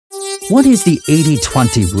What is the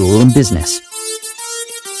 80-20 rule in business?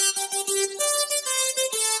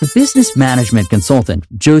 The business management consultant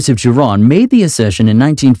Joseph Giron made the assertion in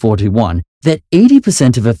 1941 that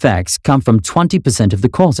 80% of effects come from 20% of the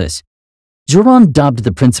causes. Giron dubbed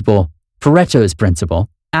the principle Pareto's principle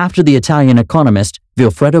after the Italian economist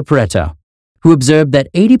Vilfredo Pareto, who observed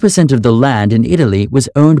that 80% of the land in Italy was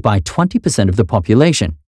owned by 20% of the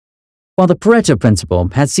population. While the Pareto principle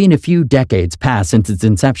has seen a few decades pass since its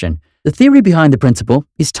inception, the theory behind the principle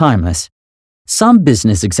is timeless. Some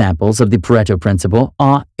business examples of the Pareto principle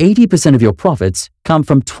are 80% of your profits come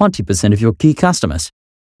from 20% of your key customers.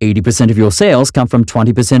 80% of your sales come from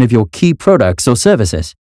 20% of your key products or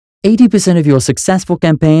services. 80% of your successful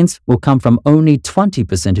campaigns will come from only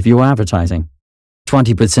 20% of your advertising.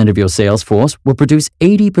 20% of your sales force will produce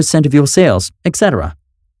 80% of your sales, etc.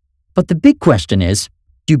 But the big question is,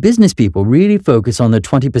 do business people really focus on the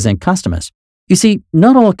 20% customers? You see,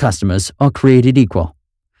 not all customers are created equal.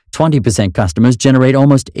 20% customers generate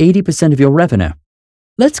almost 80% of your revenue.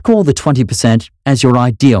 Let's call the 20% as your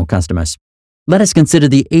ideal customers. Let us consider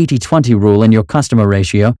the 80-20 rule in your customer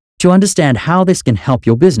ratio to understand how this can help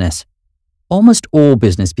your business. Almost all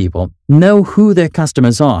business people know who their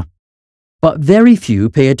customers are, but very few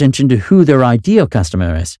pay attention to who their ideal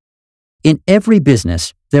customer is. In every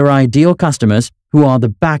business, there are ideal customers who are the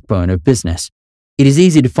backbone of business. It is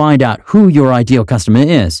easy to find out who your ideal customer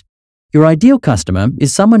is. Your ideal customer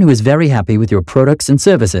is someone who is very happy with your products and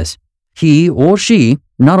services. He or she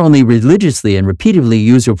not only religiously and repeatedly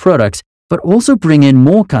use your products, but also bring in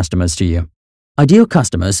more customers to you. Ideal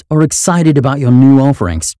customers are excited about your new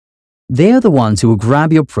offerings. They are the ones who will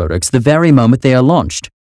grab your products the very moment they are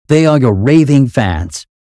launched. They are your raving fans.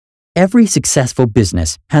 Every successful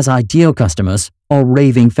business has ideal customers or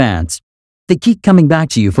raving fans. They keep coming back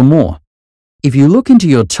to you for more. If you look into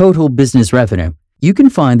your total business revenue, you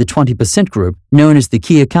can find the 20% group known as the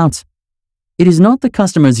key accounts. It is not the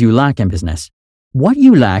customers you lack in business. What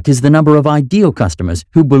you lack is the number of ideal customers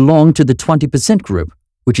who belong to the 20% group,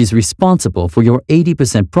 which is responsible for your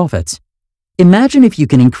 80% profits. Imagine if you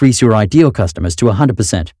can increase your ideal customers to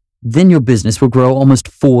 100%, then your business will grow almost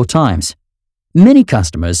 4 times. Many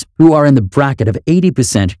customers who are in the bracket of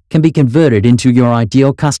 80% can be converted into your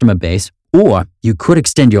ideal customer base, or you could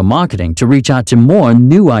extend your marketing to reach out to more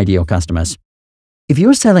new ideal customers. If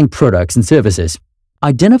you're selling products and services,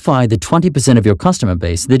 identify the 20% of your customer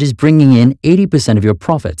base that is bringing in 80% of your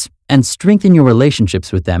profits and strengthen your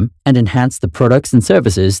relationships with them and enhance the products and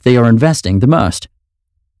services they are investing the most.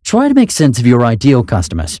 Try to make sense of your ideal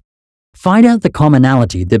customers. Find out the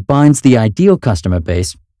commonality that binds the ideal customer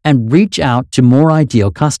base and reach out to more ideal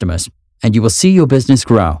customers, and you will see your business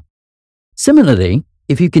grow. Similarly,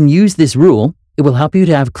 if you can use this rule, it will help you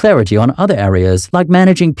to have clarity on other areas like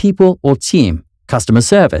managing people or team, customer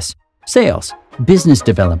service, sales, business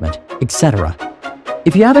development, etc.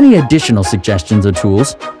 If you have any additional suggestions or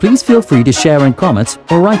tools, please feel free to share in comments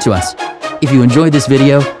or write to us. If you enjoyed this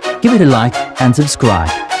video, give it a like and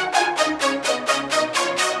subscribe.